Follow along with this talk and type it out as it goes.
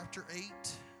chapter 8,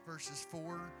 verses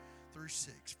 4 through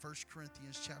 6. 1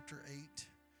 Corinthians chapter 8,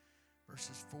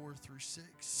 verses 4 through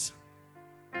 6.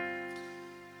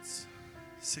 It's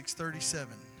 6:37.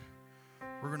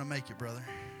 We're going to make it, brother.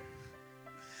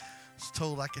 I was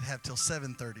told I could have till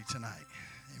 7:30 tonight.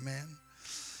 Amen.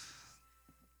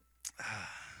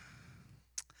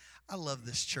 I love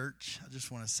this church. I just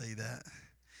want to say that.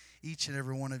 Each and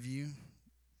every one of you.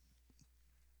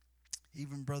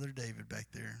 Even Brother David back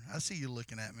there. I see you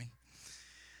looking at me.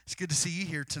 It's good to see you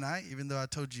here tonight, even though I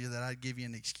told you that I'd give you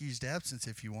an excused absence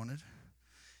if you wanted.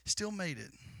 Still made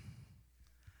it.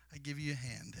 I give you a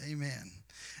hand. Amen.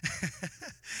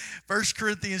 1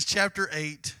 Corinthians chapter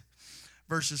 8,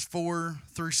 verses 4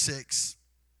 through 6.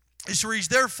 It reads,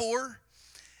 "Therefore,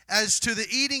 as to the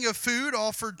eating of food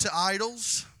offered to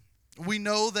idols, we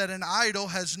know that an idol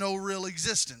has no real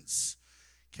existence."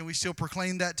 Can we still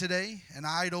proclaim that today? An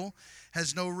idol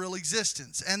has no real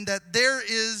existence. "And that there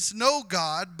is no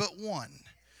God but one."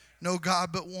 No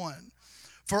God but one.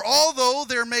 "For although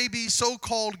there may be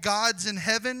so-called gods in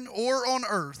heaven or on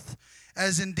earth,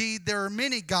 as indeed there are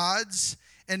many gods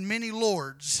and many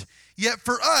lords, yet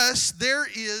for us there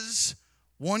is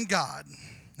one God."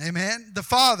 Amen. "The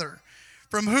Father,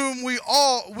 from whom are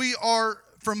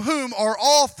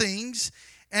all things,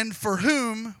 and for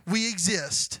whom we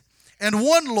exist. And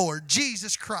one Lord,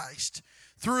 Jesus Christ,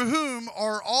 through whom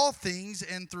are all things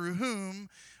and through whom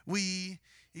we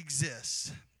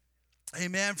exist."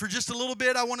 Amen. For just a little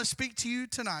bit, I want to speak to you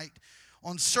tonight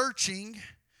on searching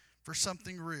for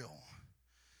something real.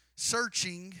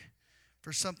 Searching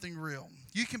for something real.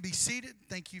 You can be seated.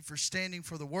 Thank you for standing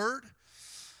for the word.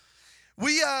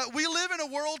 We live in a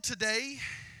world today.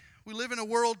 We live in a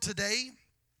world today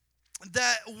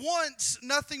that wants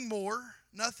nothing more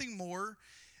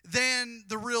than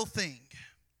the real thing.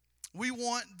 We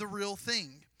want the real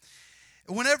thing.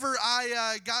 Whenever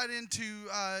I got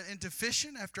into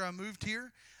fishing after I moved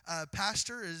here,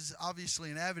 Pastor is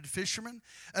obviously an avid fisherman,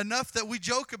 enough that we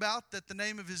joke about that the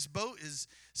name of his boat is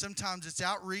sometimes it's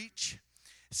Outreach,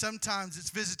 sometimes it's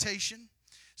Visitation.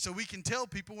 So we can tell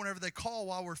people whenever they call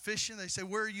while we're fishing, they say,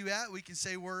 "Where are you at?" We can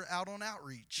say we're out on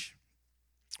Outreach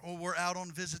or we're out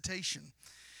on Visitation.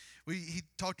 He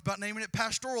talked about naming it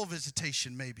Pastoral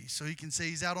Visitation maybe, so he can say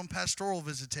he's out on Pastoral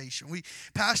Visitation.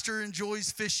 Pastor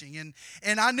enjoys fishing,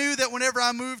 and I knew that whenever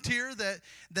I moved here that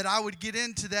I would get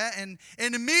into that, and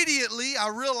immediately I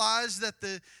realized that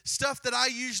the stuff that I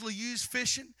usually use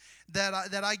fishing, that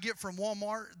I get from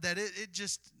Walmart, that it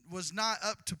just was not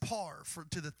up to par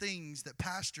to the things that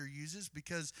Pastor uses,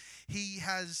 because he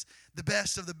has the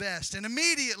best of the best. And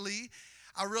immediately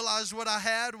I realized what I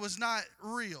had was not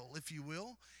real, if you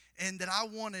will. And that I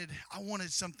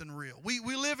wanted something real. We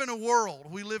live in a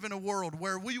world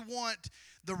where we want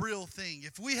the real thing.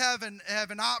 If we have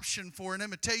an option for an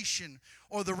imitation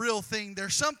or the real thing,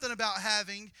 there's something about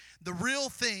having the real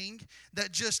thing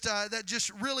that just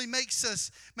really makes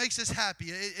us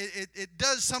happy. It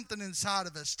does something inside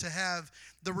of us to have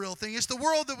the real thing. It's the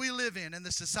world that we live in and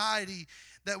the society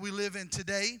that we live in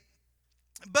today.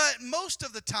 But most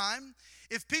of the time,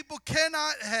 if people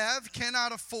cannot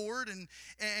afford, and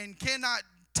cannot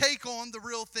take on the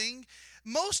real thing,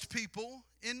 most people,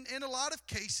 in a lot of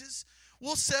cases,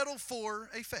 will settle for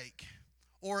a fake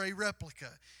or a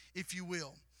replica, if you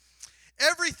will.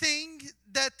 Everything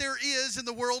that there is in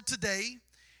the world today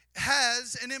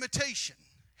has an imitation,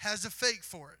 has a fake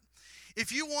for it.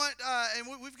 If you want,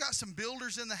 and we've got some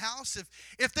builders in the house,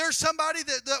 if there's somebody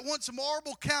that wants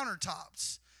marble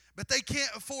countertops, but they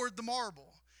can't afford the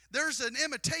marble, there's an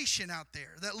imitation out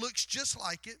there that looks just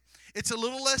like it. It's a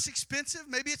little less expensive.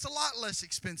 Maybe it's a lot less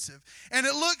expensive. And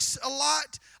it looks a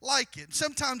lot like it.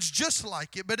 Sometimes just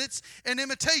like it, but it's an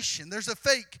imitation. There's a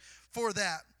fake for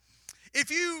that.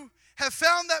 If you have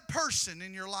found that person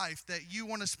in your life that you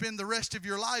want to spend the rest of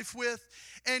your life with,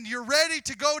 and you're ready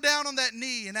to go down on that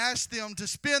knee and ask them to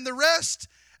spend the rest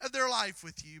of their life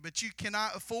with you, but you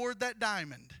cannot afford that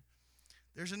diamond,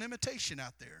 there's an imitation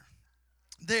out there.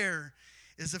 There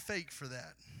is a fake for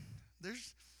that.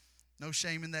 There's no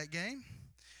shame in that game.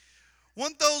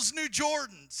 Want those new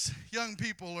Jordans, young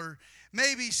people, or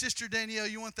maybe Sister Danielle,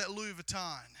 you want that Louis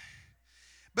Vuitton,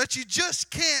 but you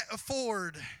just can't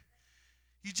afford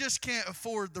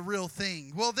the real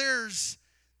thing. Well, there's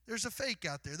a fake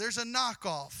out there. There's a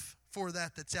knockoff for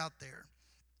that's out there.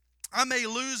 I may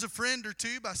lose a friend or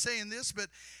two by saying this, but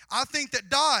I think that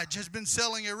Dodge has been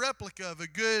selling a replica of a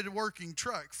good working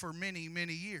truck for many,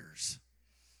 many years.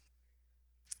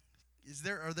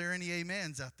 Are there any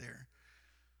amens out there?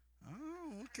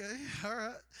 Oh, okay. All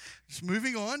right. Just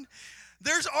moving on.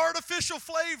 There's artificial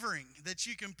flavoring that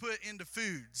you can put into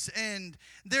foods. And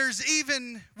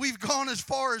we've gone as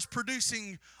far as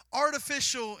producing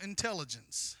artificial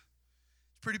intelligence.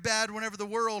 It's pretty bad whenever the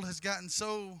world has gotten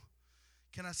so,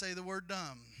 can I say the word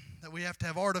dumb, that we have to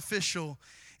have artificial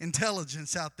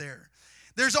intelligence out there.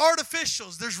 There's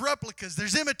artificials, there's replicas,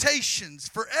 there's imitations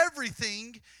for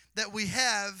everything that we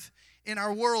have in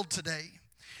our world today.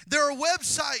 There are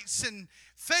websites and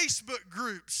Facebook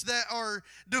groups that are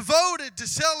devoted to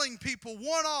selling people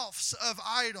one-offs of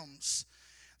items.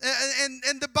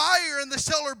 And the buyer and the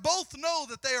seller both know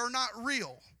that they are not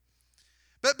real.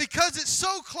 But because it's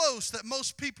so close that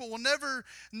most people will never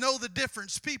know the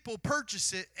difference, people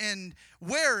purchase it and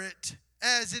wear it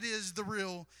as it is the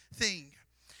real thing.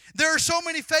 There are so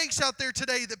many fakes out there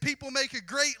today that people make a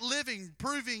great living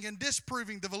proving and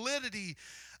disproving the validity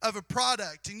of a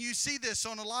product. And you see this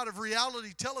on a lot of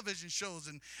reality television shows,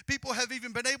 and people have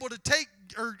even been able to take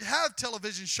or have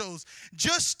television shows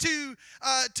just to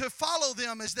follow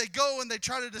them as they go and they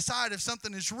try to decide if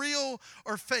something is real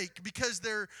or fake, because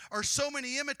there are so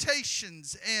many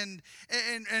imitations and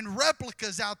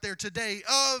replicas out there today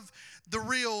of the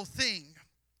real thing.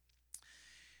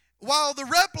 While the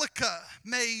replica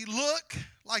may look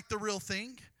like the real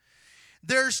thing,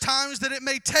 there's times that it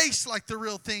may taste like the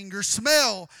real thing, or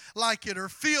smell like it, or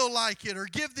feel like it, or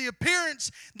give the appearance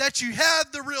that you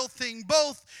have the real thing.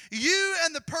 Both you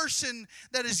and the person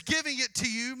that is giving it to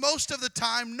you most of the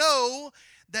time know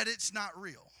that it's not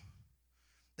real.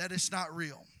 That it's not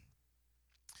real.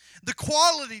 The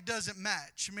quality doesn't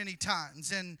match many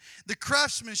times, and the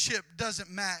craftsmanship doesn't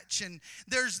match, and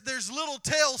there's little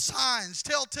telltale signs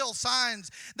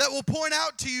that will point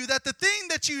out to you that the thing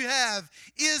that you have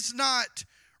is not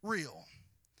real.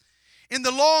 In the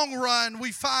long run,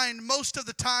 we find most of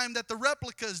the time that the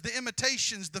replicas, the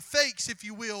imitations, the fakes, if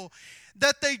you will,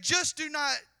 that they just do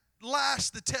not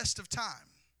last the test of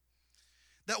time.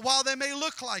 That while they may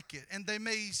look like it, and they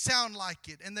may sound like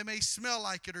it, and they may smell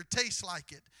like it or taste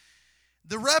like it,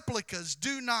 the replicas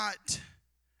do not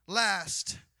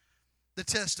last the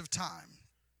test of time.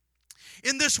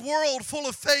 In this world full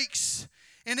of fakes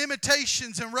and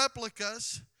imitations and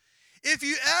replicas, if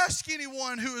you ask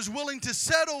anyone who is willing to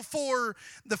settle for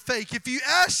the fake, if you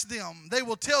ask them, they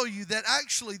will tell you that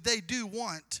actually they do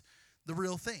want the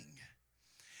real thing.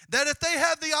 That if they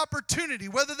have the opportunity,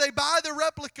 whether they buy the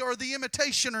replica or the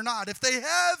imitation or not, if they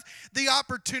have the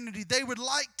opportunity, they would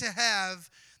like to have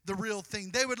the real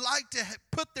thing. They would like to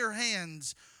put their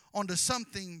hands onto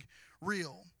something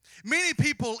real. Many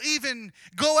people even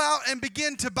go out and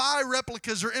begin to buy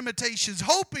replicas or imitations,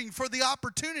 hoping for the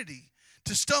opportunity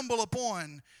to stumble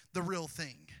upon the real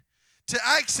thing, to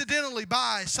accidentally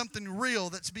buy something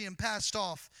real that's being passed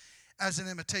off as an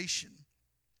imitation.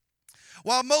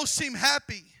 While most seem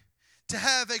happy to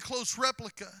have a close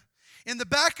replica, in the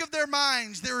back of their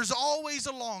minds there is always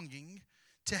a longing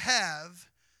to have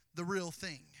the real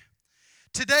thing.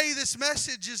 Today, this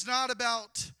message is not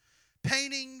about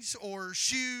paintings or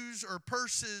shoes or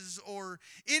purses or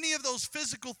any of those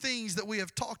physical things that we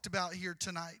have talked about here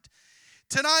tonight.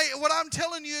 Tonight, what I'm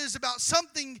telling you is about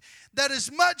something that is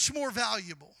much more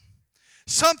valuable,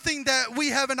 something that we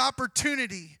have an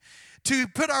opportunity to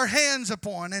put our hands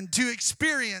upon and to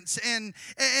experience and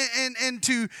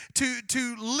to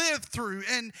live through.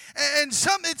 And it's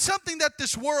something that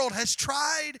this world has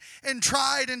tried and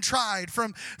tried and tried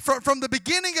from the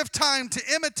beginning of time to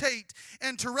imitate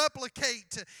and to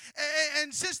replicate.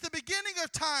 And since the beginning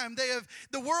of time,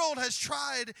 the world has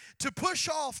tried to push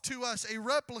off to us a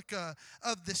replica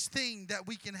of this thing that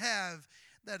we can have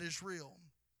that is real.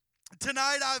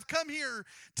 Tonight I've come here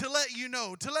to let you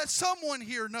know, to let someone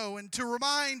here know, and to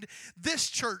remind this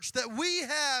church that we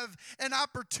have an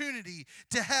opportunity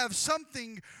to have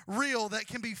something real that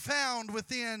can be found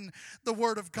within the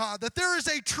Word of God. That there is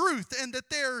a truth and that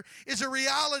there is a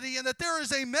reality and that there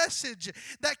is a message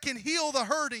that can heal the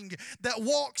hurting that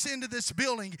walks into this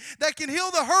building, that can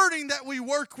heal the hurting that we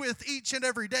work with each and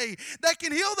every day, that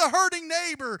can heal the hurting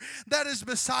neighbor that is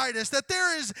beside us, that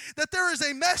there is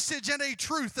a message and a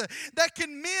truth that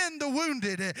can mend the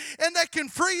wounded and that can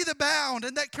free the bound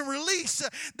and that can release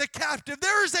the captive.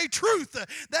 There is a truth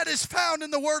that is found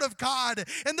in the Word of God,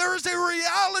 and there is a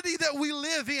reality that we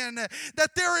live in,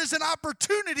 that there is an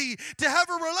opportunity to have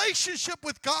a relationship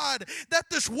with God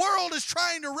that this world is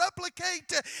trying to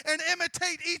replicate and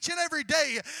imitate each and every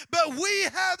day. But we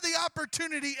have the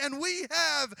opportunity and we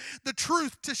have the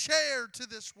truth to share to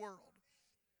this world.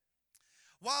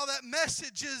 While that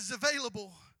message is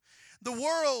available, the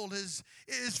world is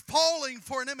falling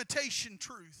for an imitation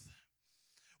truth.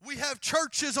 We have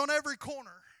churches on every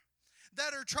corner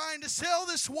that are trying to sell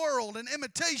this world an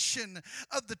imitation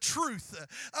of the truth,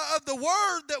 of the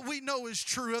word that we know is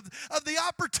true, of the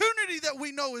opportunity that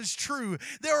we know is true.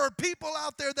 There are people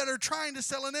out there that are trying to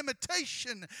sell an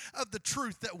imitation of the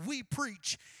truth that we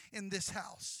preach in this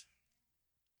house.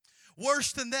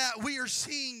 Worse than that, we are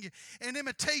seeing an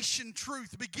imitation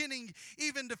truth beginning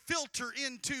even to filter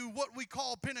into what we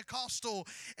call Pentecostal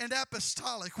and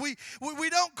apostolic. We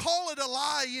don't call it a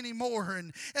lie anymore,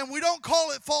 and we don't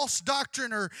call it false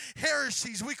doctrine or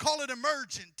heresies. We call it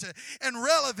emergent and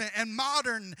relevant and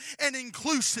modern and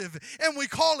inclusive, and we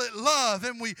call it love,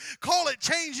 and we call it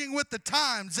changing with the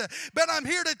times. But I'm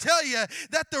here to tell you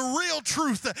that the real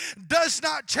truth does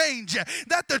not change,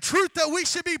 that the truth that we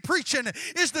should be preaching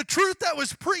is the truth that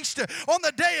was preached on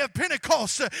the day of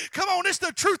Pentecost. Come on, it's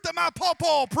the truth that my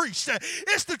Paul preached.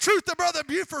 It's the truth that Brother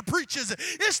Buford preaches.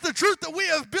 It's the truth that we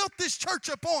have built this church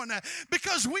upon,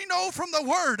 because we know from the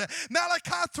word,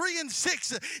 Malachi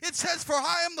 3:6, it says, "For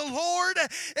I am the Lord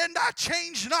and I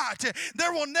change not."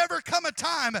 There will never come a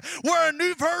time where a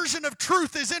new version of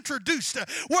truth is introduced,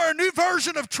 where a new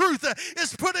version of truth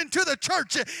is put into the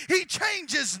church. He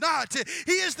changes not.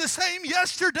 He is the same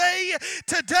yesterday,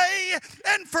 today,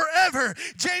 and forever.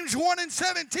 James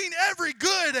 1:17, every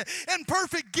good and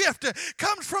perfect gift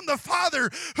comes from the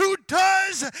Father, who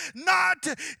does not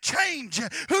change,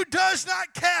 who does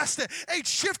not cast a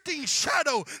shifting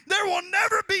shadow. There will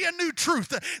never be a new truth.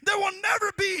 There will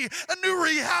never be a new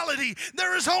reality.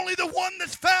 There is only the one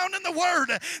that's found in the Word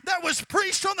that was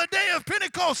preached on the day of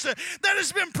Pentecost, that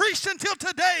has been preached until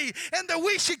today, and that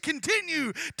we should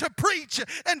continue to preach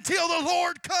until the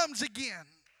Lord comes again.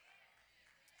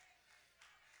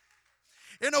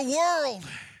 In a world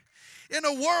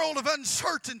of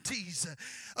uncertainties,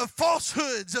 of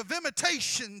falsehoods, of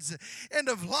imitations, and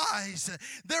of lies,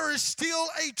 there is still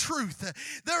a truth.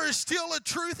 There is still a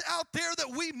truth out there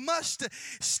that we must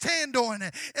stand on,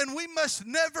 and we must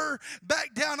never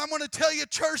back down. I'm going to tell you,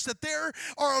 church, that there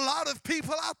are a lot of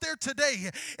people out there today,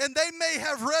 and they may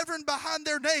have Reverend behind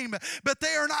their name, but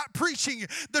they are not preaching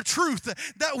the truth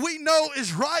that we know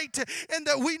is right and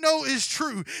that we know is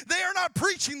true. They are not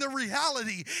preaching the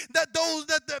reality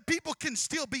that people can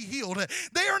still be healed.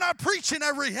 They are not preaching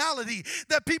a reality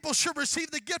that people should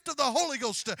receive the gift of the Holy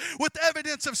Ghost with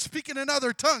evidence of speaking in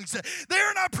other tongues. They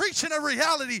are not preaching a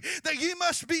reality that you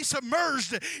must be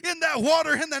submerged in that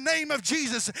water in the name of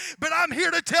Jesus. But I'm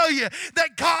here to tell you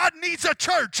that God needs a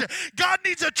church. God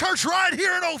needs a church right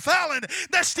here in O'Fallon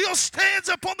that still stands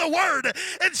up on the Word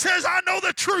and says, I know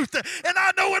the truth and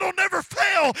I know it'll never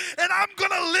fail, and I'm going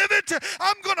to live it.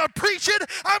 I'm going to preach it.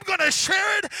 I'm going to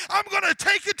share it. I'm going to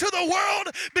take it to the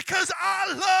world because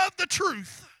I love the truth.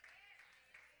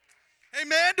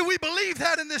 Amen. Do we believe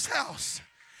that in this house?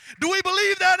 Do we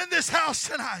believe that in this house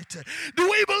tonight? Do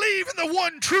we believe in the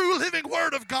one true living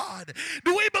Word of God?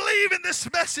 Do we believe in this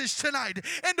message tonight?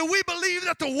 And do we believe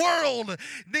that the world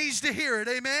needs to hear it?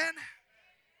 Amen.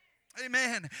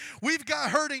 Amen. We've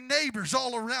got hurting neighbors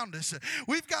all around us.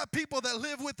 We've got people that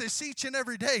live with us each and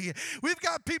every day. We've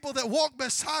got people that walk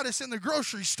beside us in the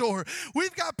grocery store.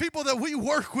 We've got people that we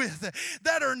work with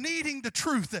that are needing the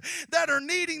truth, that are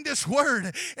needing this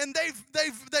word, and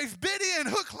they've bid in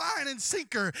hook, line, and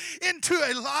sinker into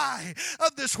a lie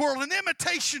of this world, an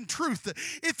imitation truth,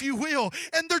 if you will,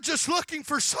 and they're just looking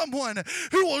for someone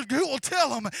who will tell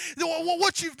them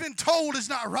what you've been told is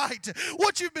not right,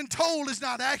 what you've been told is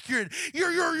not accurate.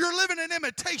 You're living an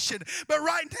imitation. But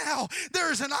right now,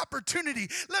 there is an opportunity.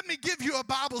 Let me give you a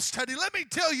Bible study. Let me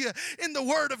tell you in the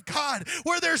Word of God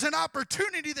where there's an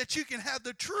opportunity that you can have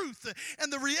the truth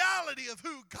and the reality of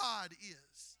who God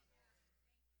is.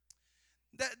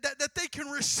 That they can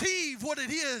receive what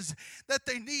it is that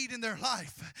they need in their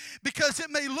life. Because it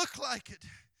may look like it.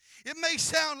 It may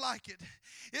sound like it.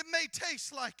 It may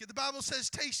taste like it. The Bible says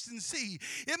taste and see.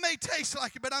 It may taste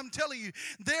like it, but I'm telling you,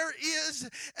 there is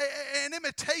an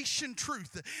imitation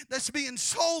truth that's being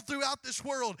sold throughout this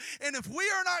world. And if we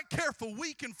are not careful,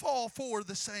 we can fall for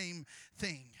the same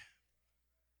thing.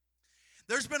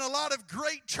 There's been a lot of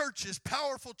great churches,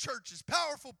 powerful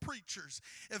preachers,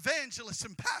 evangelists,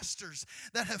 and pastors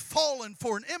that have fallen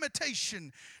for an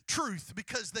imitation truth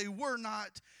because they were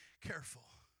not careful.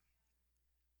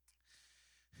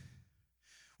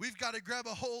 We've got to grab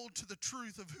a hold to the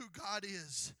truth of who God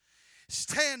is.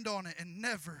 Stand on it and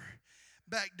never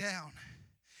back down.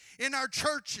 In our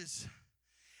churches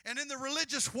and in the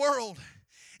religious world,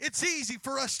 it's easy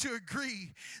for us to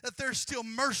agree that there's still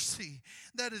mercy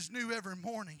that is new every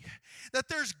morning, that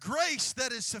there's grace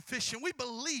that is sufficient. We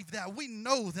believe that. We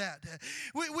know that.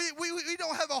 We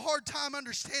don't have have a hard time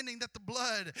understanding that the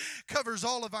blood covers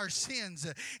all of our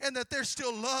sins and that there's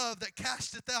still love that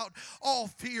casteth out all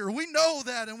fear. We know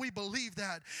that and we believe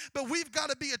that. But we've got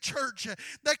to be a church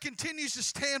that continues to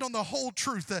stand on the whole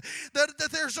truth,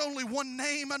 that there's only one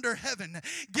name under heaven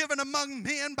given among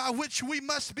men by which we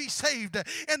must be saved,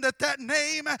 and that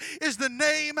name is the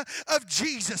name of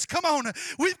Jesus. Come on,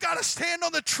 we've got to stand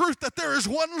on the truth that there is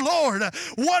one Lord,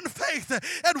 one faith,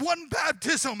 and one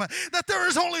baptism, that there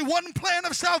is only one plan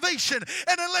of salvation,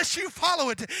 and unless you follow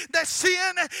it, that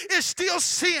sin is still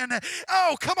sin.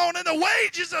 Oh, come on, and the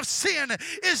wages of sin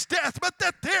is death, but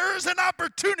that there is an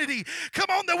opportunity, come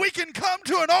on, that we can come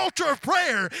to an altar of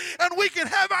prayer and we can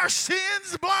have our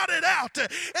sins blotted out,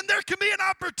 and there can be an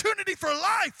opportunity for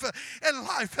life and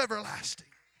life everlasting.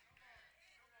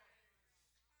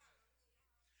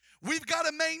 We've got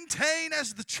to maintain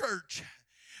as the church.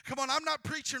 Come on, I'm not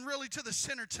preaching really to the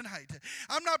sinner tonight.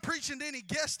 I'm not preaching to any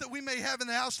guests that we may have in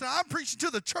the house tonight. I'm preaching to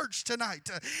the church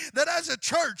tonight. That as a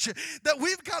church, that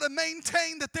we've got to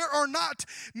maintain that there are not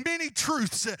many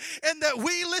truths. And that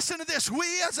we, listen to this, we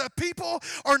as a people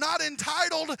are not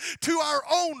entitled to our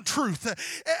own truth.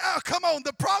 Come on,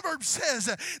 the proverb says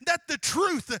that the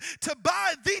truth, to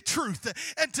buy the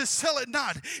truth and to sell it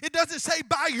not. It doesn't say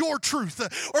buy your truth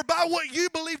or buy what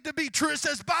you believe to be true. It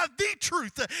says buy the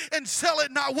truth and sell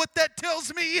it not. What that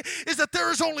tells me is that there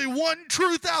is only one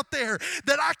truth out there,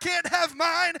 that I can't have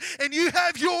mine and you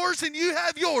have yours and you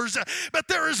have yours, but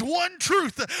there is one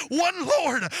truth, one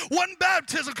Lord, one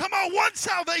baptism, come on, one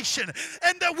salvation,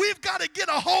 and that we've got to get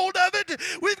a hold of it,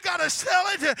 we've got to sell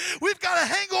it, we've got to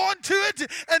hang on to it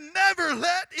and never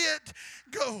let it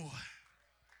go.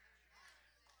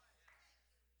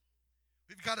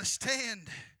 We've got to stand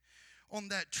on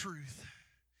that truth.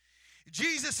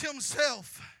 Jesus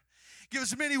himself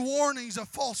gives many warnings of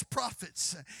false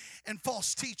prophets and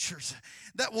false teachers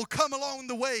that will come along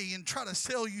the way and try to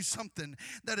sell you something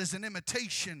that is an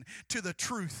imitation to the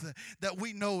truth that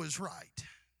we know is right.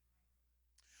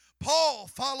 Paul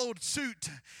followed suit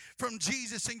from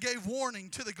Jesus and gave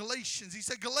warning to the Galatians. He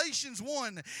said, Galatians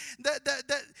 1,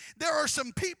 that there are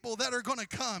some people that are going to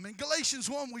come. In Galatians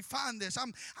 1, we find this.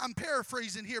 I'm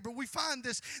paraphrasing here, but we find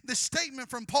this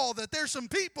statement from Paul that there's some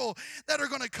people that are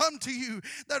going to come to you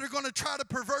that are going to try to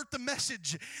pervert the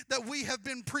message that we have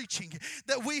been preaching,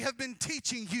 that we have been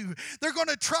teaching you. They're going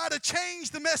to try to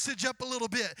change the message up a little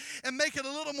bit and make it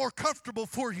a little more comfortable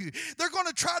for you. They're going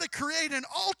to try to create an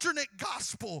alternate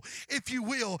gospel, if you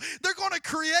will. They're going to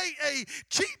create a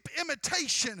cheap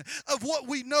imitation of what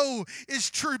we know is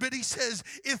true. But he says,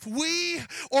 if we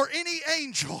or any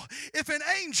angel, if an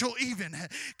angel even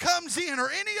comes in, or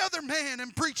any other man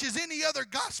and preaches any other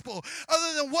gospel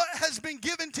other than what has been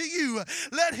given to you,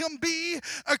 let him be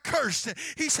accursed.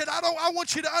 He said, I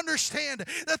want you to understand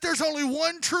that there's only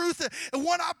one truth and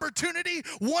one opportunity,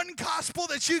 one gospel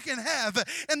that you can have,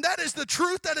 and that is the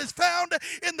truth that is found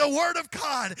in the Word of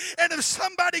God. And if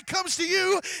somebody comes to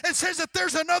you and says that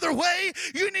there's another way,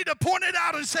 you need to point it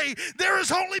out and say, there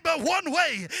is only but one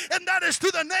way, and that is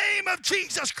through the name of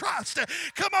Jesus Christ.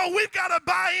 Come on, we've got to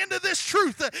buy into this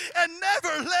truth and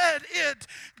never let it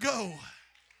go.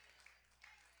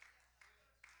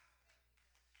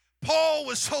 Paul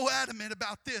was so adamant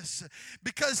about this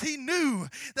because he knew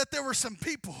that there were some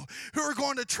people who were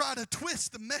going to try to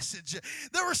twist the message.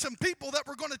 There were some people that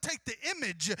were going to take the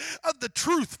image of the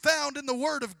truth found in the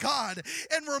Word of God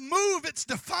and remove its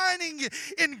defining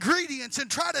ingredients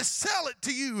and try to sell it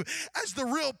to you as the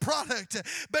real product.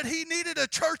 But he needed a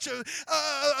church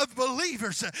of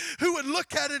believers who would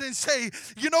look at it and say,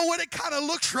 you know what, it kind of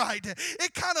looks right.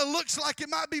 It kind of looks like it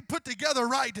might be put together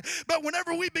right. But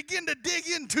whenever we begin to dig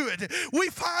into it, we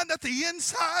find that the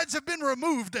insides have been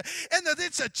removed and that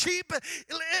it's a cheap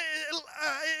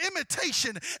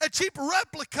imitation, a cheap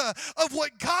replica of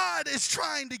what God is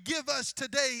trying to give us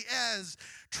today as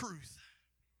truth.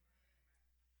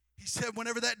 He said,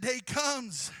 whenever that day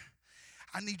comes,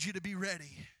 I need you to be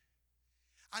ready.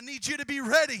 I need you to be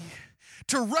ready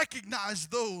to recognize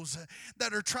those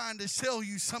that are trying to sell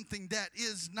you something that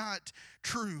is not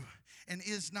true and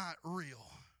is not real.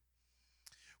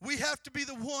 We have to be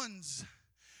the ones.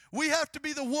 We have to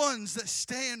be the ones that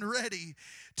stand ready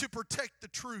to protect the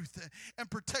truth and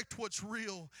protect what's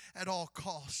real at all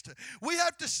cost. We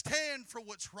have to stand for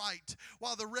what's right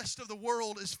while the rest of the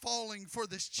world is falling for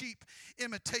this cheap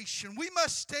imitation. We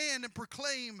must stand and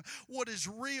proclaim what is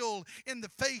real in the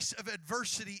face of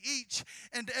adversity each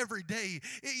and every day.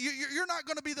 You're not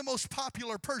going to be the most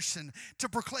popular person to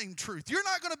proclaim truth. You're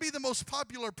not going to be the most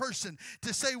popular person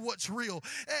to say what's real.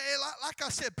 Like I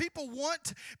said, people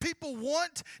want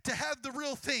to have the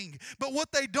real thing. But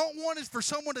what they don't want is for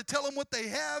someone to tell them what they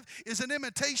have is an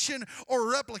imitation or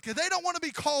a replica. They don't want to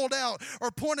be called out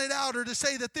or pointed out or to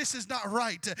say that this is not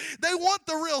right. They want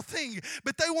the real thing,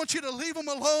 but they want you to leave them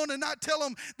alone and not tell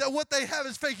them that what they have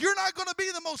is fake. You're not going to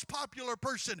be the most popular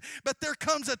person, but there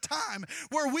comes a time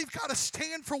where we've got to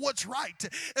stand for what's right,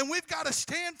 and we've got to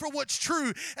stand for what's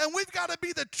true, and we've got to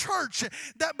be the church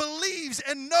that believes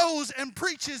and knows and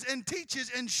preaches and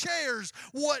teaches and shares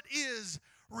what is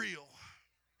real.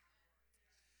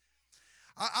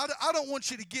 I don't want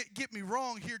you to get me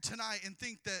wrong here tonight and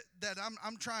think that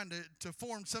I'm trying to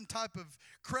form some type of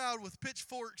crowd with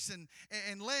pitchforks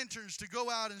and lanterns to go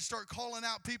out and start calling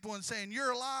out people and saying,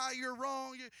 you're a lie, you're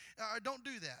wrong. Don't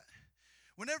do that.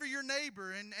 Whenever your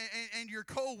neighbor and your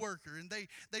co-worker and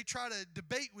they try to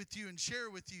debate with you and share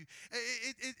with you,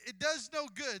 it does no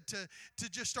good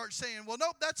to just start saying, well,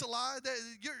 nope, that's a lie.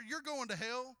 You're going to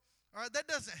hell. All right, that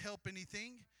doesn't help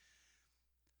anything.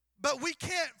 But we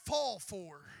can't fall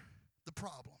for the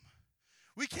problem.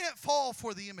 We can't fall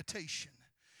for the imitation.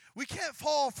 We can't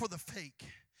fall for the fake.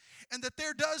 And that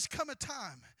there does come a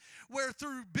time where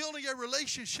through building a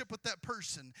relationship with that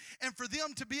person and for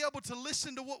them to be able to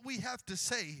listen to what we have to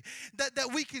say,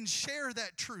 that we can share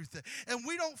that truth. And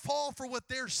we don't fall for what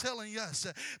they're selling us.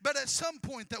 But at some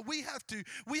point that we have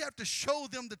to show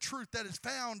them the truth that is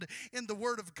found in the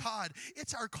Word of God.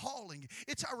 It's our calling.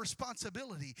 It's our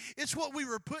responsibility. It's what we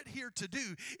were put here to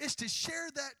do, is to share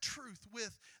that truth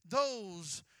with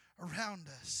those around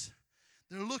us.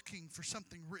 They're looking for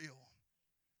something real.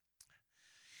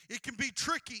 It can be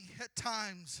tricky at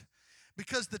times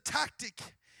because the tactic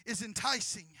is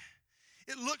enticing.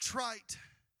 It looks right.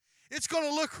 It's going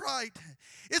to look right.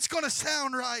 It's going to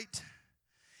sound right.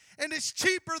 And it's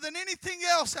cheaper than anything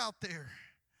else out there.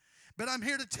 But I'm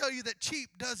here to tell you that cheap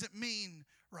doesn't mean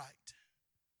right.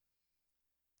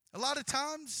 A lot of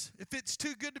times, if it's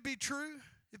too good to be true,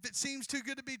 if it seems too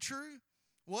good to be true,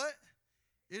 what?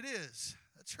 It is.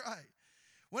 That's right.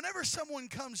 Whenever someone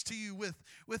comes to you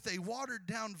with a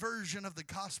watered-down version of the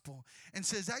gospel and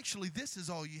says, actually, this is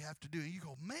all you have to do, and you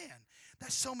go, man,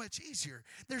 that's so much easier.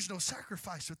 There's no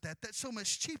sacrifice with that. That's so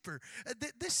much cheaper.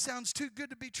 This sounds too good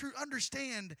to be true.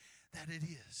 Understand that it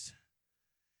is.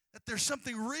 That there's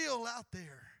something real out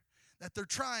there that they're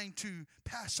trying to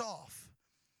pass off.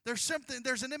 There's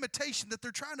an imitation that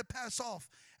they're trying to pass off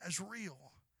as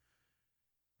real.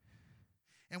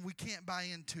 And we can't buy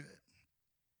into it.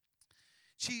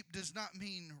 Cheap does not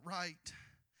mean right.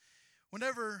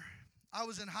 Whenever I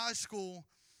was in high school,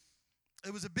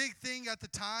 it was a big thing at the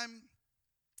time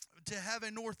to have a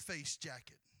North Face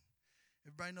jacket.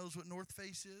 Everybody knows what North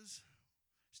Face is?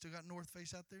 Still got North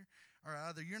Face out there? All right,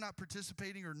 either you're not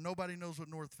participating or nobody knows what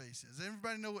North Face is.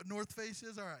 Everybody know what North Face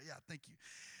is? All right, yeah, thank you.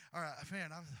 All right, man,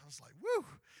 I was like, woo,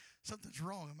 something's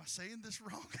wrong. Am I saying this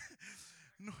wrong?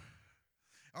 No.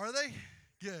 Are they?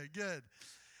 Good.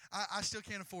 I still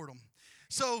can't afford them.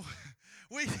 So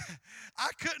I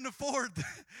couldn't afford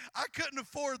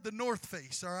the North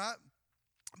Face, all right?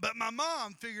 But my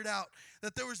mom figured out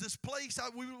that there was this place.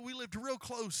 We lived real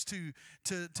close to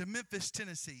Memphis,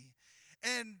 Tennessee.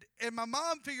 And my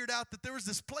mom figured out that there was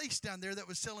this place down there that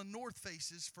was selling North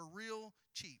Faces for real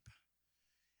cheap.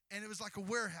 And it was like a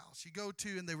warehouse you go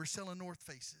to, and they were selling North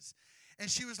Faces. And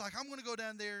she was like, I'm going to go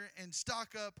down there and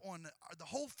stock up on, the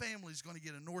whole family's going to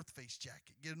get a North Face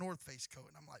jacket, get a North Face coat.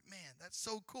 And I'm like, man, that's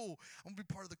so cool. I'm going to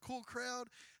be part of the cool crowd.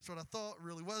 That's what I thought,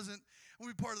 really wasn't. I'm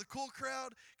going to be part of the cool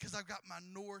crowd because I've got my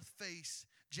North Face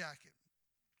jacket.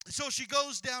 So she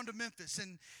goes down to Memphis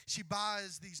and she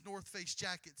buys these North Face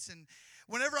jackets. And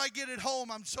whenever I get it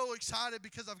home, I'm so excited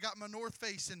because I've got my North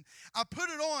Face. And I put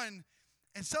it on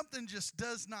and something just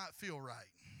does not feel right.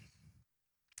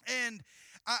 And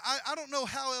I don't know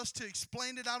how else to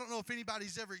explain it. I don't know if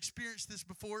anybody's ever experienced this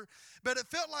before, but it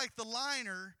felt like the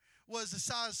liner was a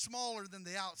size smaller than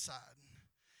the outside.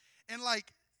 And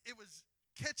like it was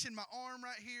catching my arm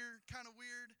right here, kind of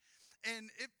weird.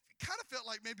 And it kind of felt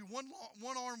like maybe one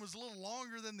arm was a little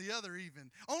longer than the other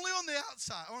even. Only on the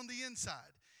outside, on the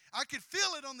inside. I could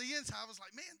feel it on the inside. I was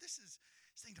like, man, this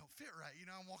thing don't fit right. You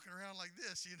know, I'm walking around like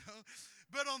this, you know.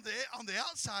 But on the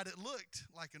outside, it looked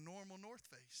like a normal North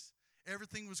Face.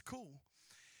 Everything was cool.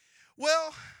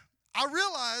 Well, I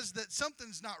realized that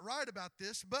something's not right about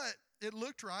this, but it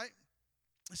looked right.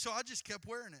 So I just kept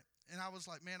wearing it. And I was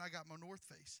like, man, I got my North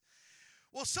Face.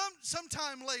 Well,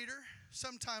 sometime later,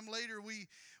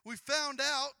 we found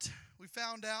out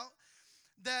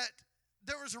that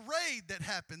there was a raid that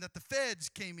happened, that the feds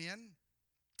came in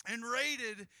and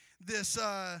raided this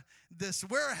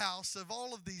warehouse of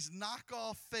all of these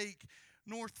knockoff fake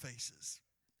North Faces.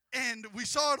 And we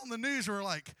saw it on the news, and we're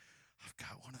like, I've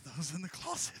got one of those in the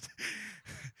closet.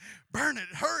 Burn it.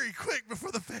 Hurry, quick,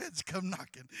 before the feds come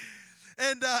knocking.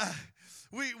 And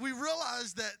we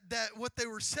realized that what they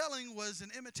were selling was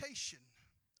an imitation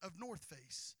of North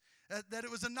Face, that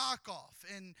it was a knockoff,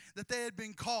 and that they had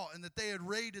been caught and that they had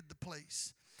raided the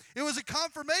place. It was a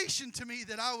confirmation to me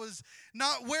that I was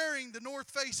not wearing the North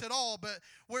Face at all, but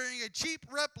wearing a cheap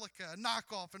replica, a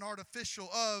knockoff, an artificial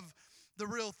of the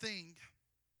real thing.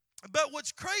 But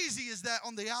what's crazy is that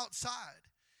on the outside,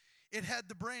 it had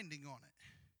the branding on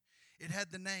it. It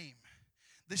had the name.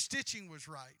 The stitching was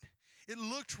right. It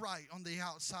looked right on the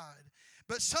outside.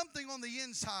 But something on the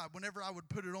inside, whenever I would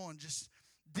put it on, just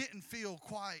didn't feel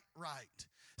quite right.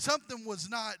 Something was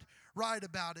not right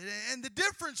about it. And the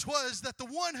difference was that the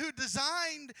one who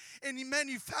designed and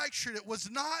manufactured it was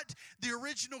not the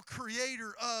original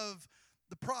creator of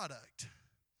the product.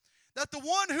 That the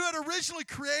one who had originally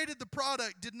created the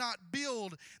product did not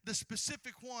build the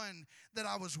specific one that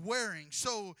I was wearing.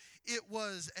 So it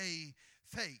was a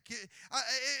fake.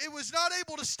 It was not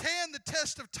able to stand the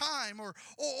test of time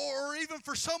or even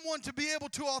for someone to be able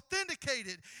to authenticate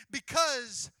it,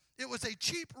 because it was a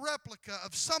cheap replica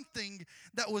of something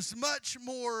that was much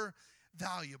more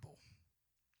valuable.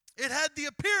 It had the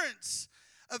appearance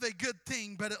of a good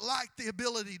thing, but it lacked the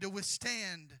ability to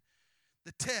withstand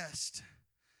the test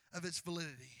of its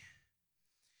validity.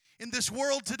 In this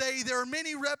world today, there are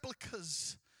many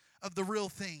replicas of the real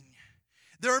thing.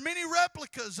 There are many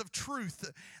replicas of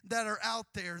truth that are out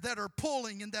there, that are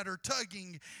pulling and that are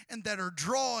tugging and that are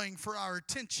drawing for our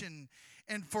attention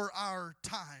and for our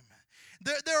time.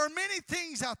 There are many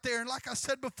things out there, and like I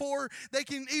said before, they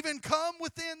can even come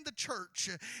within the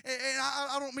church. And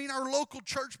I don't mean our local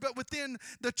church, but within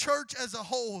the church as a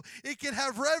whole. It can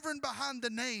have reverend behind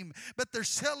the name, but they're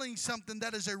selling something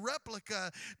that is a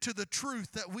replica to the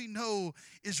truth that we know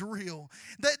is real.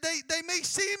 They may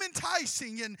seem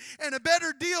enticing and a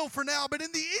better deal for now, but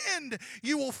in the end,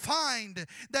 you will find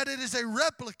that it is a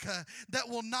replica that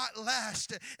will not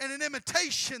last and an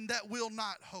imitation that will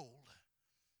not hold.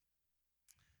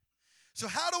 So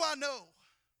how do I know?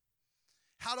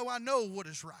 How do I know what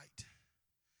is right?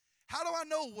 How do I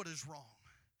know what is wrong?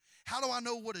 How do I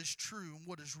know what is true and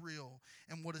what is real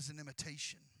and what is an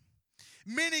imitation?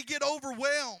 Many get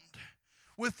overwhelmed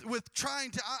with trying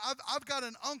to. I've got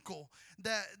an uncle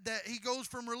that he goes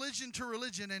from religion to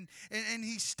religion and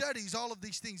he studies all of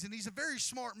these things, and he's a very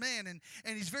smart man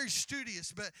and he's very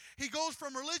studious, but he goes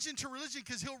from religion to religion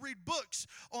because he'll read books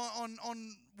on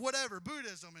whatever,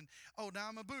 Buddhism, and now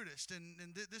I'm a Buddhist and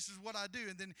this is what I do,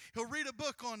 and then he'll read a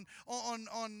book on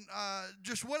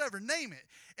just whatever, name it,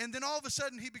 and then all of a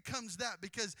sudden he becomes that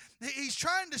because he's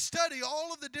trying to study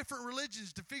all of the different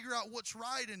religions to figure out what's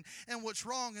right and what's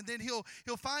wrong, and then he'll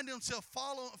find himself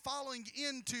following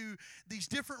into these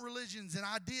different religions and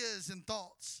ideas and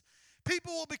thoughts.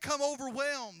 People will become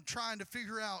overwhelmed trying to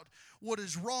figure out what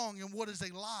is wrong and what is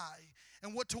a lie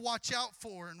and what to watch out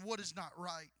for and what is not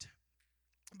right.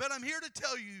 But I'm here to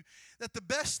tell you that the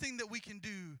best thing that we can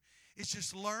do is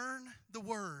just learn the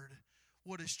word,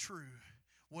 what is true,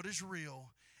 what is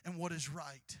real, and what is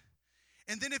right.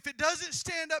 And then if it doesn't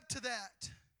stand up to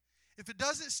that, it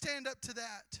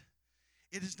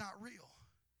is not real.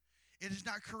 It is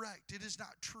not correct. It is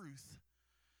not truth.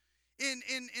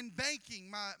 In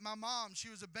banking, my mom, she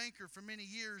was a banker for many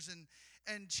years,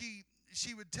 and she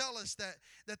would tell us that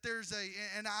there's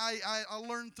and I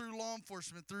learned through law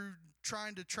enforcement, through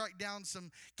trying to track down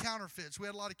some counterfeits. We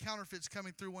had a lot of counterfeits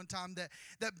coming through one time,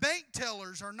 that bank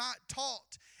tellers are not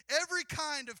taught every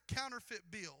kind of counterfeit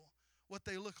bill, what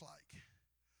they look like.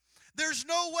 There's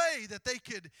no way that they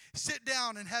could sit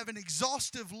down and have an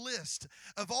exhaustive list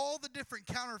of all the different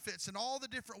counterfeits and all the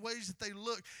different ways that they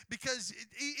look, because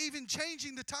even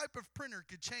changing the type of printer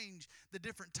could change the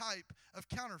different type of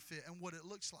counterfeit and what it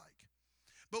looks like.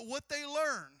 But what they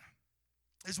learn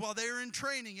is while they are in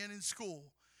training and in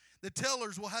school, the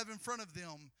tellers will have in front of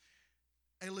them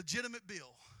a legitimate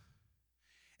bill.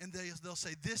 And they'll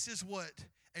say, this is what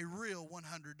a real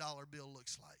 $100 bill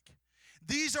looks like.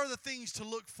 These are the things to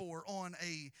look for on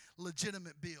a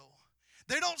legitimate bill.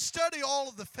 They don't study all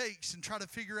of the fakes and try to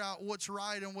figure out what's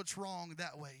right and what's wrong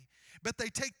that way. But they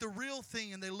take the real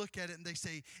thing and they look at it and they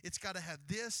say, it's got to have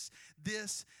this,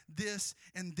 this, this,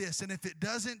 and this. And if it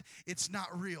doesn't, it's not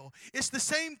real. It's the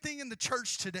same thing in the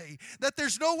church today. That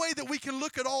there's no way that we can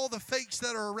look at all the fakes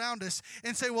that are around us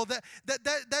and say, well,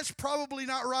 that's probably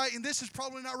not right, and this is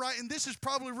probably not right, and this is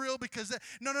probably real because that.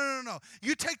 No.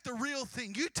 You take the real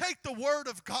thing. You take the Word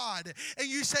of God and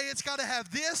you say it's got to have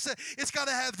this, it's got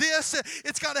to have this,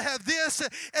 it's got to have this,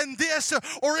 and this,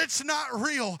 or it's not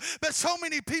real. But so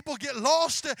many people get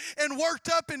lost and worked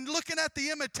up in looking at the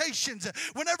imitations,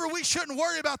 whenever we shouldn't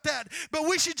worry about that, but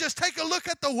we should just take a look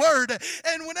at the Word.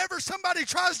 And whenever somebody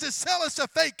tries to sell us a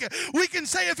fake, we can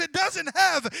say if it doesn't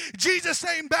have Jesus'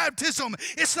 name baptism,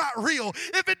 it's not real.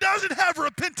 If it doesn't have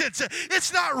repentance,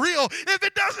 it's not real. If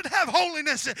it doesn't have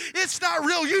holiness, it's not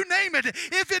real. You name it.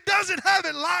 If it doesn't have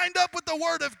it lined up with the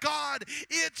Word of God,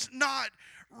 it's not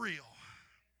real.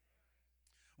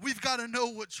 We've got to know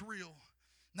what's real,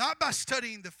 not by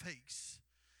studying the fakes,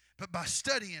 but by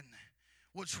studying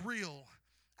what's real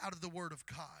out of the Word of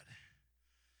God.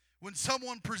 When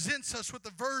someone presents us with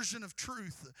a version of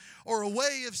truth or a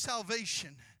way of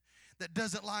salvation that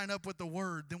doesn't line up with the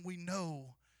Word, then we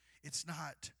know it's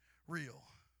not real.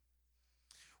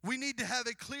 We need to have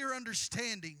a clear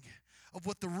understanding of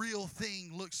what the real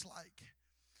thing looks like.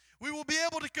 We will be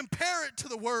able to compare it to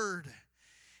the Word.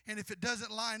 And if it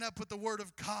doesn't line up with the Word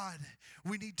of God,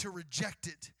 we need to reject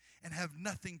it and have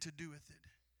nothing to do with it.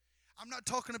 I'm not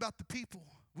talking about the people.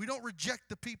 We don't reject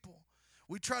the people.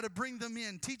 We try to bring them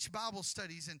in, teach Bible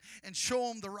studies, and show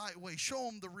them the right way, show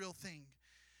them the real thing.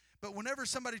 But whenever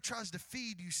somebody tries to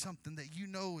feed you something that you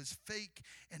know is fake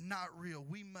and not real,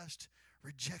 we must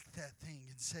reject that thing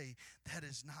and say, that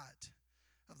is not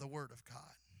of the Word of God.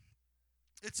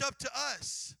 It's up to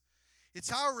us.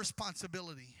 It's our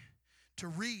responsibility to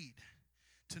read,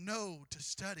 to know, to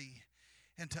study,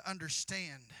 and to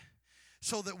understand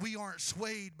so that we aren't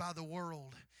swayed by the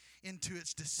world into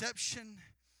its deception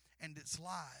and its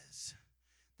lies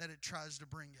that it tries to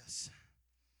bring us.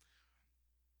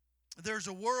 There's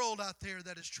a world out there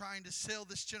that is trying to sell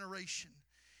this generation,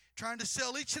 trying to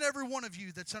sell each and every one of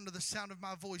you that's under the sound of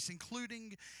my voice,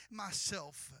 including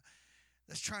myself,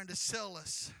 that's trying to sell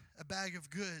us a bag of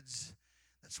goods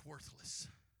that's worthless.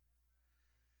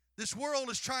 This world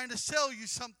is trying to sell you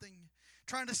something,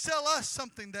 trying to sell us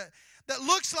something that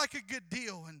looks like a good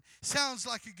deal and sounds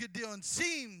like a good deal and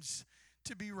seems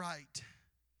to be right.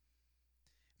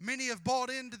 Many have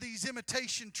bought into these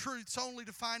imitation truths only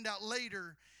to find out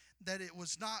later that it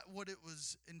was not what it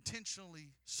was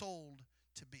intentionally sold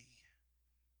to be.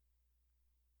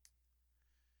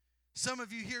 Some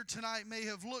of you here tonight may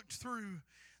have looked through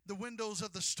the windows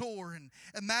of the store and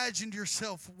imagined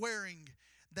yourself wearing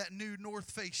that new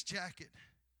North Face jacket.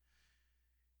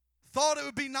 Thought it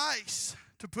would be nice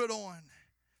to put on,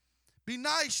 be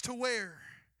nice to wear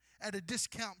at a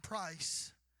discount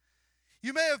price.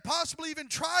 You may have possibly even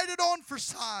tried it on for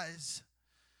size.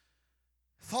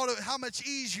 Thought of how much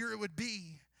easier it would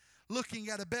be looking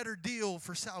at a better deal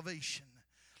for salvation,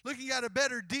 looking at a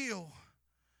better deal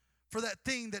for that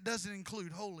thing that doesn't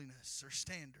include holiness or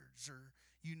standards or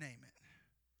you name it.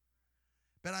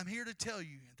 But I'm here to tell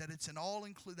you that it's an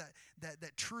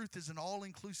that truth is an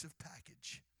all-inclusive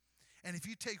package. And if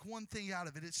you take one thing out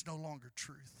of it, it's no longer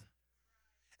truth.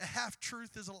 A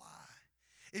half-truth is a lie.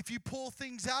 If you pull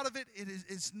things out of it,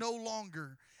 it's no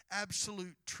longer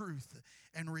absolute truth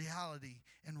and reality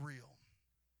and real.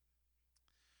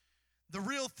 The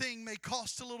real thing may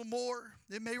cost a little more.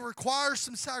 It may require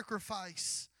some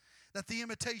sacrifice that the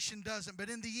imitation doesn't. But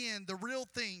in the end, the real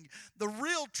thing, the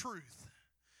real truth,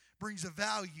 brings a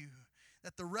value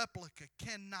that the replica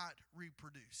cannot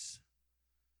reproduce.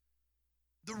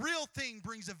 The real thing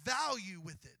brings a value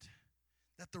with it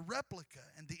that the replica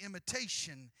and the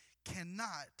imitation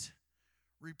cannot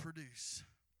reproduce.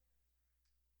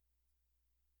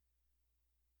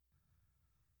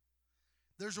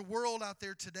 There's a world out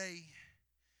there today,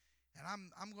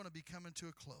 and I'm going to be coming to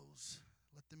a close.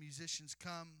 Let the musicians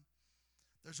come.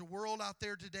 There's a world out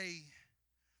there today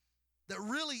that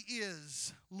really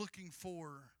is looking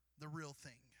for the real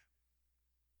thing.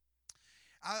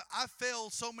 I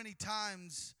failed so many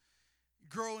times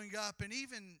growing up, and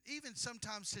even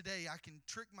sometimes today I can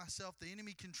trick myself, the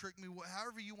enemy can trick me,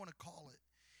 however you want to call it,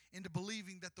 into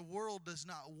believing that the world does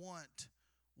not want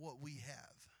what we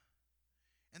have,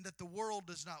 and that the world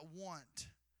does not want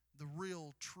the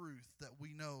real truth that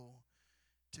we know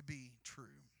to be true.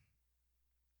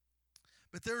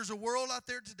 But there's a world out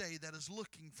there today that is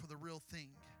looking for the real thing.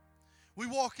 We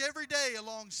walk every day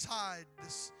alongside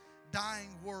this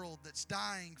dying world that's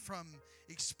dying from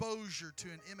exposure to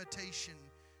an imitation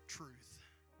truth.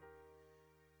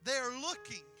 They are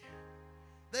looking,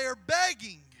 they are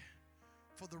begging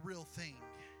for the real thing,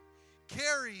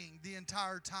 carrying the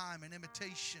entire time an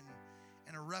imitation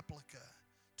and a replica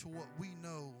to what we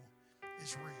know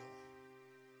is real.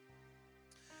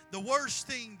 The worst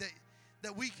thing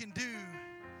that we can do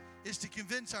is to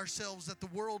convince ourselves that the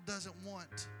world doesn't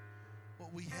want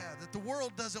what we have, that the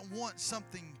world doesn't want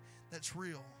something that's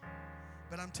real.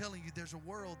 But I'm telling you, there's a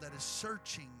world that is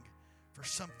searching for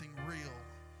something real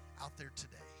out there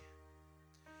today.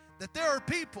 that there are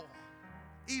people,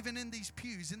 even in these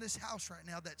pews, in this house right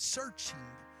now, that's searching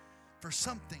for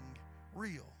something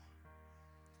real,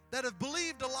 that have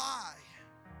believed a lie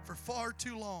for far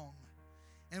too long.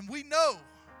 And we know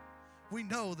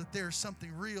that there's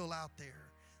something real out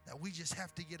there that we just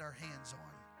have to get our hands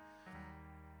on.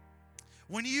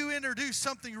 When you introduce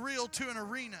something real to an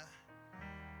arena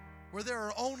where there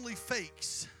are only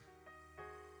fakes,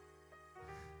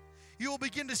 you will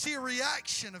begin to see a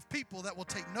reaction of people that will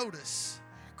take notice.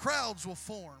 Crowds will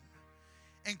form,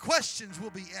 and questions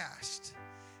will be asked.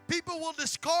 People will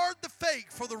discard the fake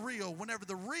for the real whenever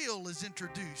the real is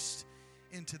introduced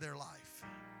into their life.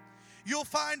 You'll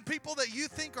find people that you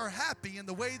think are happy in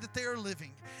the way that they are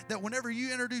living, that whenever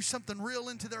you introduce something real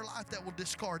into their life, that will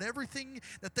discard everything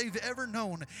that they've ever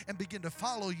known and begin to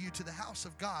follow you to the house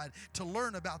of God to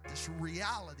learn about this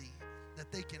reality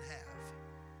that they can have.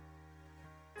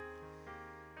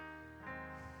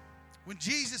 When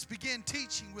Jesus began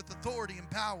teaching with authority and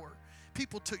power,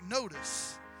 people took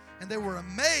notice and they were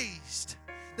amazed.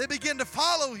 They began to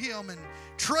follow him and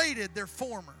traded their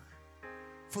former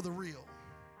for the real.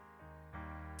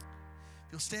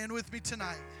 If you'll stand with me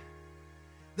tonight,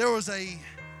 there was a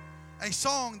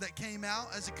song that came out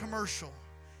as a commercial,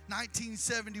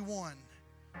 1971.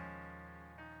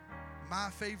 My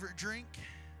favorite drink,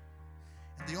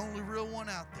 and the only real one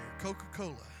out there,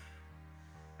 Coca-Cola,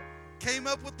 came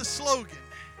up with the slogan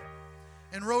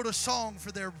and wrote a song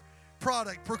for their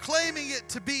product, proclaiming it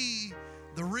to be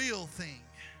the real thing,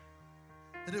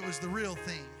 that it was the real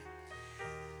thing.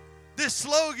 This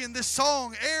slogan, this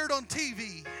song aired on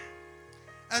TV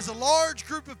as a large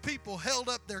group of people held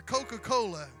up their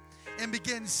Coca-Cola and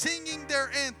began singing their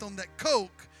anthem that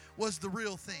Coke was the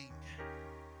real thing.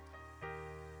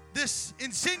 This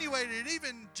insinuated,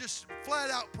 even just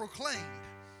flat out proclaimed,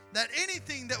 that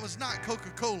anything that was not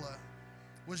Coca-Cola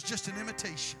was just an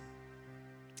imitation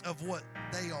of what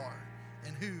they are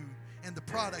and who and the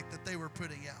product that they were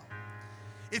putting out.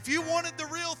 If you wanted the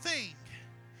real thing,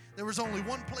 there was only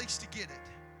one place to get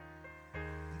it,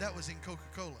 and that was in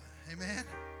Coca-Cola. Amen?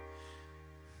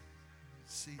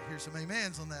 See, here's some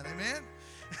amens on that. Amen?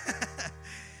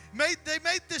 They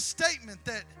made this statement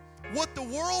that what the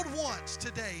world wants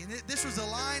today, and this was a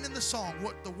line in the song,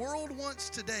 what the world wants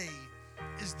today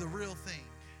is the real thing.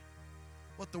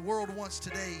 What the world wants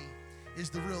today is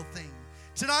the real thing.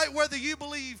 Tonight, whether you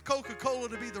believe Coca-Cola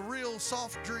to be the real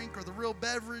soft drink or the real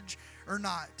beverage or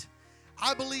not,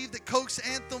 I believe that Coke's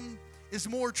anthem is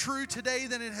more true today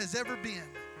than it has ever been.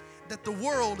 That the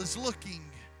world is looking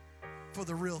for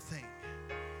the real thing.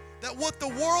 That what the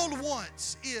world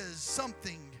wants is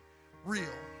something real.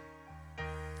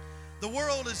 The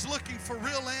world is looking for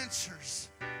real answers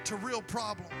to real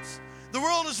problems. The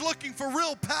world is looking for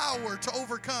real power to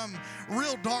overcome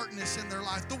real darkness in their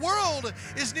life. The world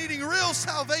is needing real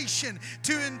salvation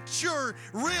to ensure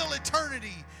real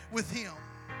eternity with Him.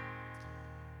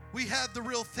 We have the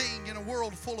real thing in a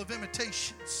world full of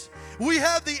imitations. We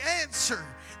have the answer.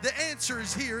 The answer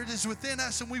is here. It is within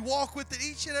us, and we walk with it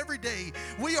each and every day.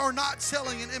 We are not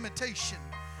selling an imitation.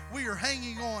 We are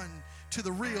hanging on to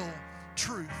the real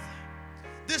truth.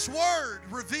 This word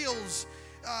reveals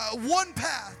one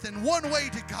path and one way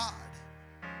to God.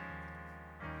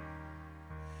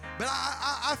 But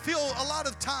I feel a lot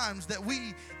of times that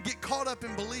we get caught up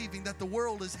in believing that the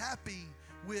world is happy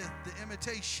with the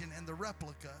imitation and the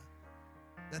replica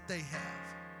that they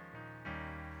have.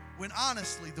 When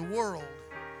honestly, the world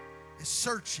is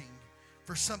searching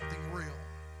for something real.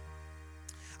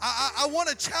 I want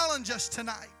to challenge us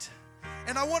tonight,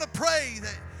 and I want to pray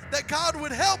that God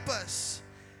would help us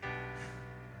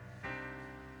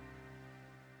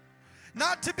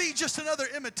not to be just another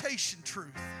imitation truth,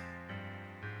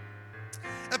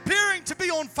 appearing to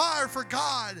be on fire for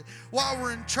God while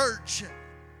we're in church,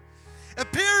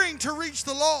 appearing to reach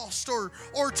the lost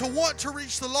or to want to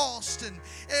reach the lost,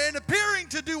 and appearing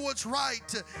to do what's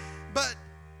right, but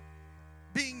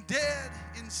being dead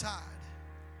inside.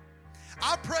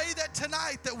 I pray that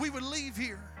tonight that we would leave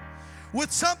here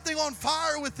with something on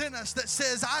fire within us that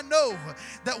says, I know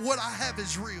that what I have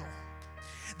is real.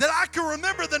 That I can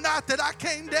remember the night that I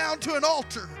came down to an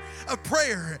altar of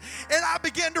prayer and I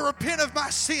began to repent of my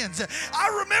sins.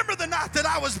 I remember the night that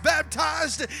I was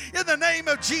baptized in the name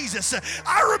of Jesus.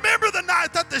 I remember the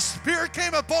night that the Spirit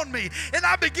came upon me and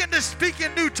I began to speak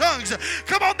in new tongues.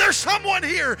 Come on, there's someone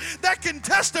here that can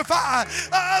testify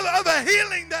of a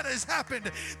healing that has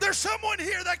happened. There's someone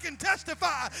here that can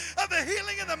testify of a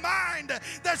healing in the mind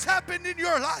that's happened in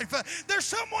your life. There's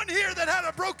someone here that had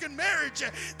a broken marriage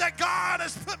that God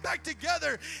has put back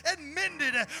together and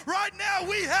mended. Right now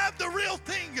we have have the real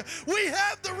thing. We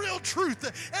have the real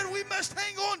truth, and we must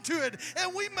hang on to it,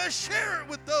 and we must share it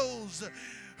with those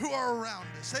who are around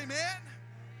us. Amen?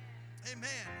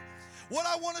 Amen. What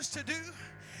I want us to do,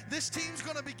 this team's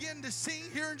going to begin to sing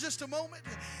here in just a moment.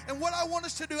 And what I want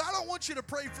us to do, I don't want you to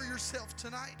pray for yourself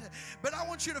tonight, but I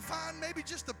want you to find maybe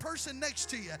just the person next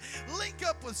to you. Link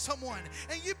up with someone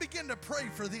and you begin to pray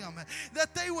for them,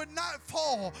 that they would not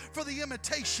fall for the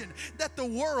imitation that the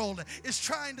world is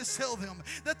trying to sell them,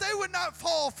 that they would not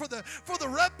fall for the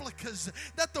replicas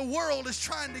that the world is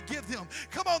trying to give them.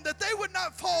 Come on, that they would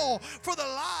not fall for the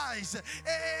lies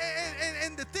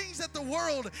and the things that the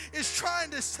world is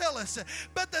trying to sell us,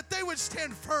 but that they would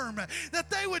stand firm, that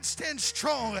they would stand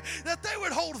strong, that they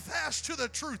would hold fast to the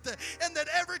truth, and that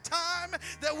every time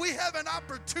that we have an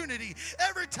opportunity,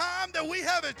 every time that we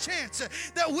have a chance,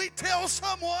 that we tell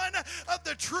someone of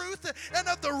the truth and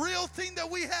of the real thing that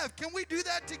we have. Can we do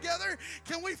that together?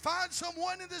 Can we find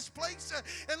someone in this place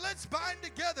and let's bind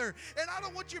together? And I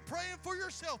don't want you praying for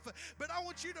yourself, but I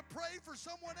want you to pray for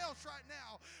someone else right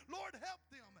now. Lord, help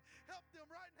them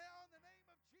right now.